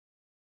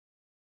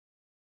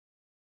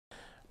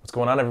What's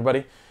going on,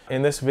 everybody?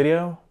 In this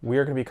video, we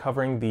are going to be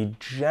covering the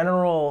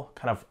general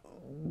kind of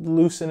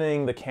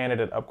loosening the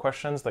candidate up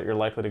questions that you're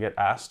likely to get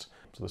asked.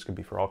 So this could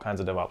be for all kinds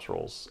of DevOps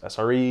roles: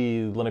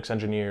 SRE, Linux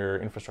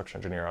engineer, infrastructure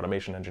engineer,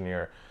 automation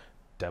engineer,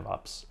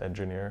 DevOps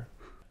engineer,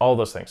 all of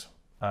those things.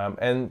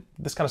 And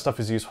this kind of stuff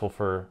is useful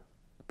for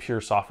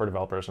pure software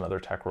developers and other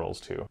tech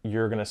roles too.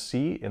 You're going to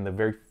see in the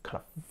very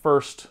kind of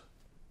first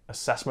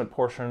assessment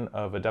portion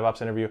of a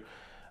DevOps interview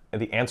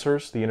the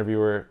answers the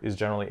interviewer is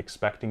generally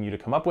expecting you to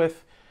come up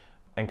with,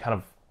 and kind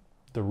of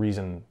the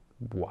reason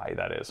why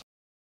that is.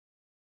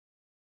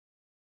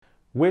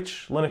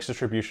 Which Linux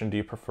distribution do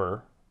you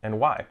prefer and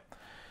why?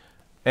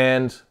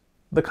 And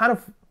the kind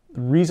of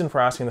reason for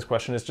asking this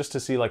question is just to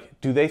see, like,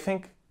 do they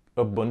think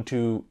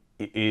Ubuntu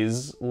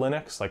is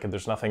Linux? Like,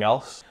 there's nothing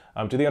else?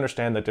 Do they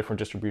understand that different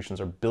distributions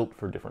are built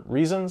for different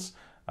reasons?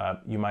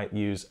 You might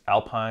use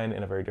Alpine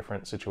in a very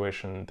different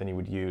situation than you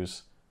would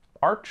use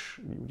Arch.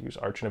 You would use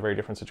Arch in a very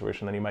different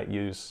situation than you might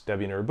use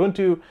Debian or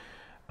Ubuntu,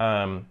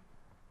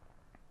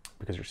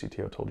 because your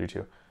CTO told you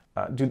to.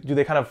 Do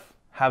they kind of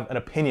have an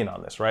opinion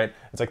on this, right?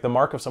 It's like the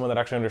mark of someone that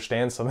actually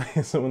understands something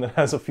is someone that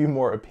has a few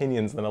more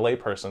opinions than a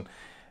layperson,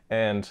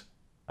 and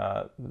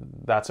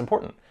that's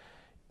important.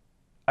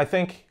 I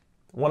think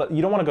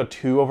you don't want to go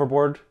too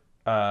overboard,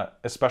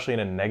 especially in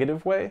a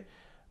negative way.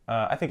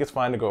 I think it's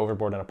fine to go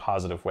overboard in a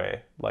positive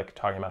way, like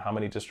talking about how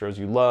many distros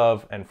you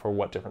love and for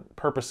what different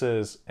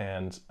purposes,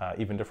 and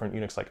even different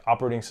Unix like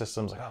operating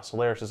systems, like, oh,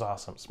 Solaris is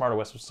awesome,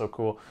 SmartOS was so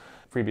cool,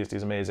 FreeBSD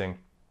is amazing.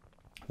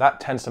 That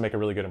tends to make a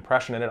really good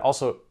impression, and it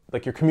also,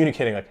 like, you're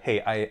communicating like,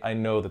 hey, I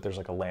know that there's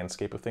like a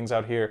landscape of things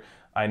out here.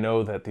 I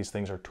know that these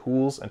things are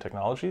tools and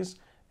technologies,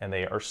 and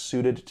they are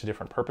suited to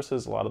different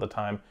purposes a lot of the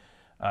time,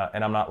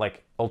 and I'm not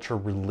like ultra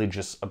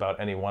religious about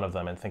any one of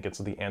them and think it's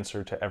the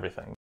answer to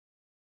everything.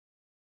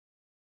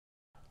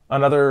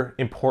 Another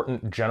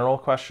important general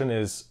question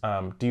is,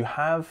 do you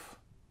have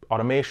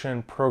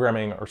automation,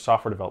 programming, or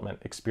software development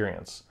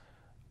experience?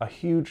 A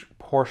huge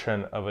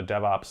portion of a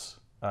DevOps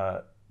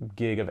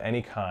gig of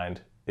any kind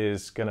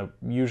is going to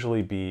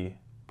usually be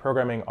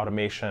programming,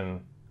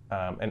 automation,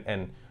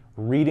 and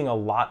reading a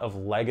lot of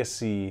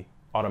legacy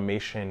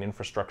automation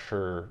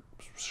infrastructure,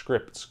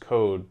 scripts,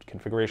 code,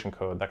 configuration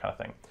code, that kind of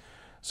thing.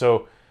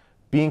 So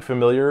being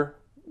familiar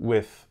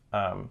with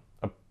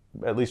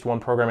at least one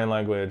programming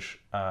language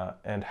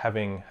and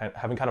having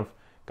kind of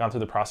gone through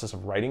the process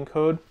of writing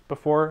code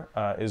before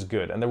is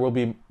good. And there will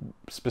be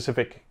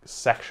specific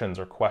sections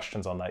or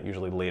questions on that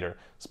usually later,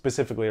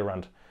 specifically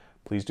around,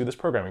 please do this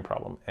programming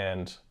problem,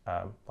 and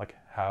like,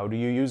 how do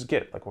you use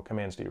Git? Like, what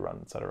commands do you run,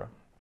 etc.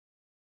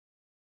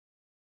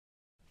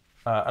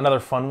 Another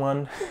fun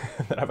one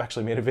that I've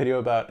actually made a video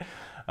about,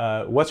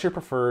 what's your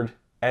preferred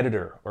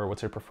editor, or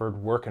what's your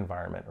preferred work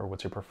environment, or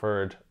what's your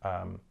preferred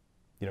kind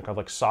of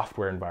like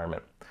software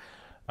environment?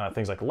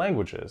 Things like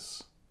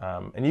languages,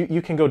 and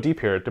you can go deep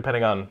here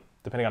depending on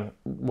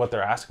what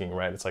they're asking,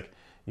 right? It's like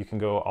you can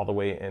go all the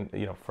way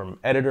in, from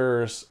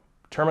editors,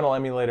 terminal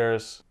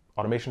emulators,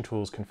 automation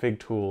tools, config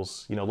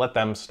tools. Let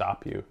them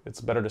stop you.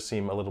 It's better to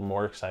seem a little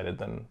more excited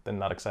than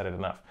not excited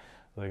enough.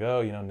 Like,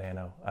 oh,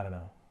 Nano, I don't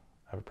know,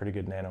 I have a pretty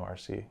good Nano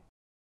RC.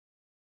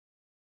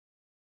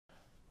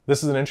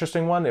 This is an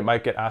interesting one. It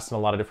might get asked in a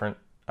lot of different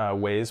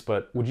ways,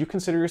 but would you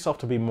consider yourself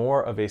to be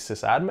more of a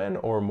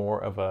sysadmin or more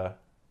of a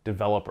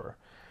developer?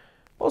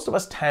 Most of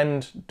us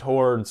tend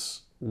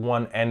towards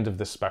one end of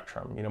the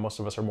spectrum. Most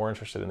of us are more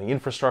interested in the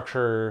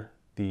infrastructure,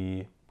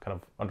 the kind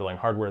of underlying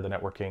hardware, the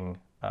networking,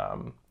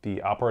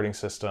 the operating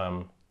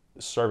system,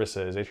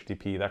 services,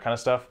 HTTP, that kind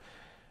of stuff.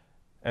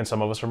 And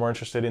some of us are more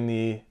interested in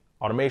the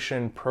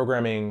automation,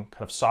 programming,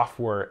 kind of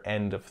software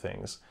end of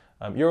things.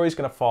 You're always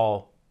going to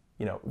fall,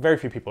 very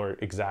few people are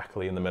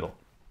exactly in the middle.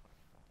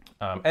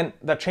 And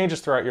that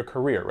changes throughout your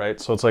career, right?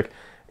 So it's like,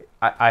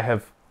 I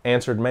have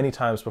answered many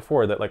times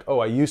before that, like, oh,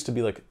 I used to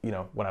be like,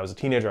 when I was a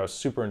teenager, I was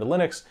super into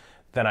Linux.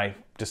 Then I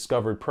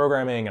discovered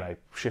programming and I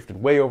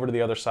shifted way over to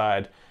the other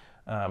side.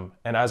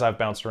 And as I've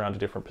bounced around to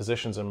different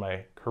positions in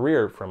my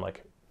career, from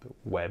like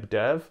web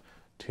dev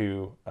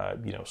to,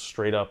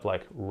 straight up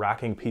like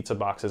racking pizza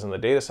boxes in the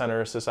data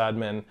center,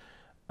 sysadmin,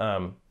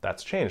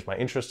 that's changed. My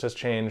interest has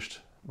changed.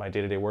 My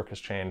day-to-day work has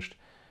changed.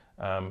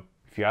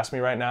 If you ask me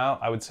right now,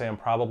 I would say I'm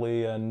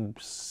probably a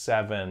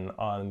 7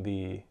 on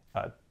the,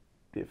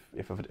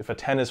 if a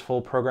 10 is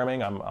full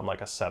programming, I'm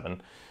like a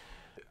 7.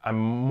 I'm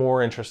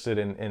more interested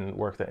in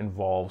work that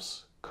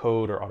involves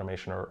code or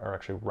automation, or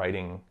actually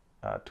writing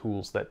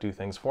tools that do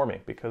things for me,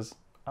 because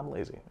I'm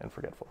lazy and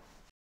forgetful.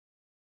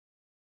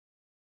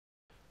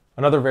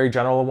 Another very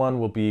general one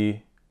will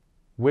be,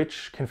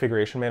 which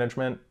configuration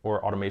management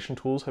or automation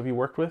tools have you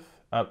worked with?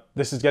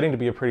 This is getting to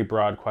be a pretty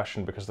broad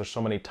question because there's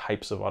so many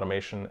types of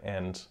automation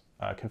and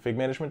config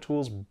management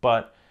tools,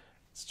 but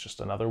it's just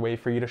another way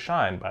for you to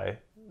shine by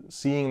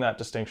seeing that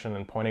distinction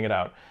and pointing it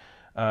out.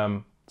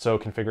 So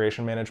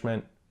configuration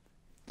management,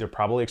 they're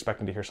probably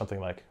expecting to hear something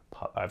like,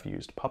 I've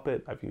used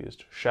Puppet, I've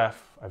used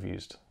Chef, I've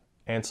used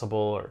Ansible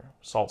or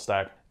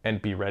SaltStack,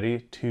 and be ready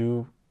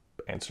to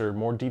answer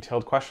more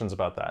detailed questions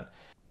about that.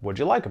 What'd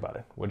you like about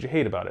it? What'd you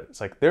hate about it?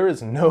 It's like, there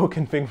is no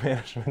config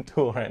management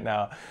tool right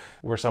now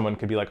where someone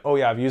could be like, oh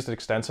yeah, I've used it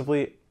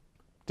extensively,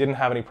 didn't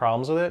have any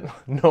problems with it.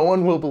 No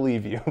one will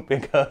believe you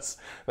because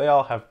they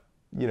all have,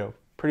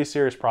 pretty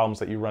serious problems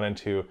that you run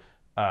into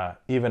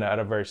even at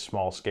a very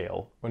small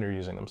scale when you're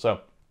using them.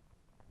 So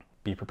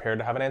be prepared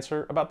to have an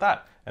answer about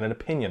that and an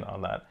opinion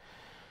on that.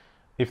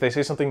 If they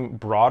say something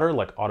broader,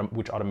 like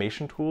which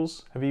automation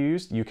tools have you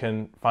used, you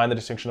can find the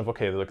distinction of,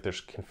 okay, look,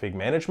 there's config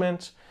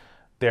management,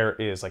 there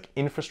is like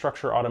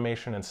infrastructure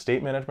automation and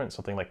state management,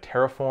 something like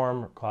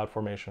Terraform, or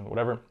CloudFormation,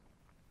 whatever.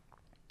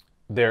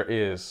 There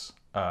is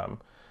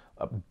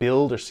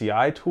build or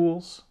CI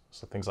tools,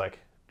 so things like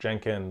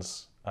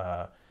Jenkins,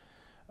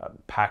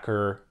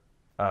 Packer,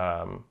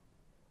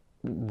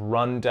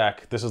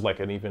 Rundeck. This is like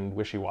an even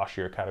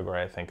wishy-washier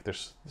category, I think.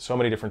 There's so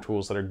many different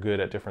tools that are good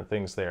at different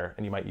things there,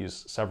 and you might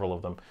use several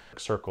of them, like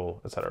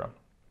Circle, etc.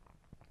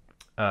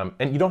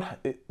 And you don't.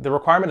 The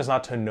requirement is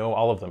not to know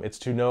all of them. It's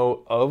to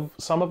know of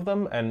some of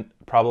them and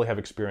probably have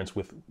experience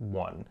with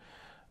one.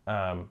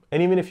 And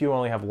even if you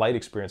only have light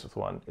experience with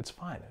one, it's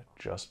fine.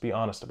 Just be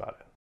honest about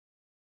it.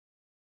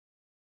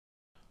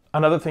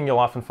 Another thing you'll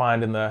often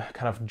find in the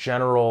kind of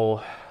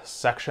general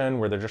section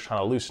where they're just trying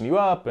to loosen you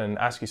up and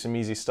ask you some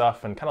easy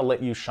stuff and kind of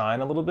let you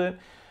shine a little bit,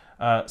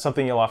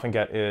 something you'll often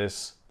get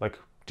is like,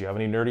 do you have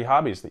any nerdy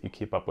hobbies that you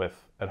keep up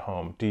with at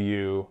home? Do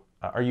you,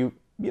 are you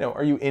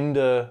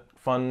into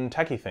fun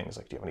techie things?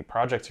 Like, do you have any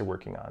projects you're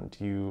working on?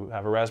 Do you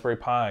have a Raspberry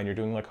Pi and you're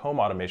doing like home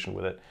automation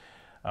with it?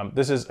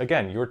 This is,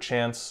 again, your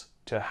chance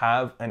to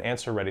have an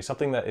answer ready,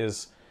 something that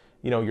is,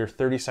 your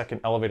 30-second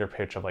elevator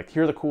pitch of like,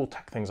 here are the cool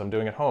tech things I'm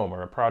doing at home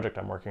or a project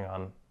I'm working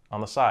on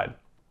the side.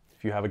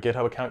 If you have a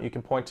GitHub account you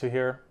can point to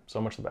here,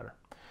 so much the better.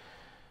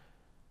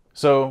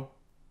 So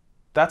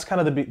that's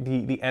kind of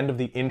the end of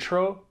the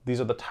intro.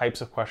 These are the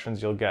types of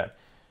questions you'll get.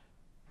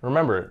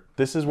 Remember,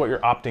 this is what you're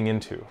opting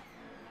into.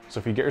 So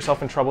if you get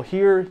yourself in trouble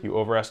here, you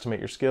overestimate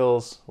your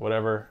skills,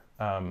 whatever,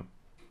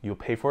 you'll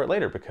pay for it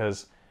later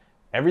because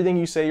everything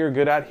you say you're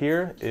good at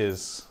here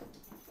is,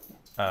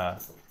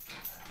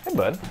 hey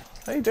bud,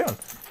 how you doing?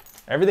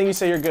 Everything you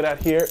say you're good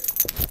at here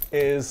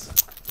is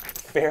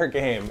fair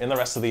game in the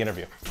rest of the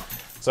interview.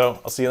 So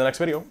I'll see you in the next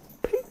video.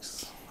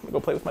 Peace. I'm gonna go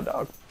play with my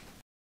dog.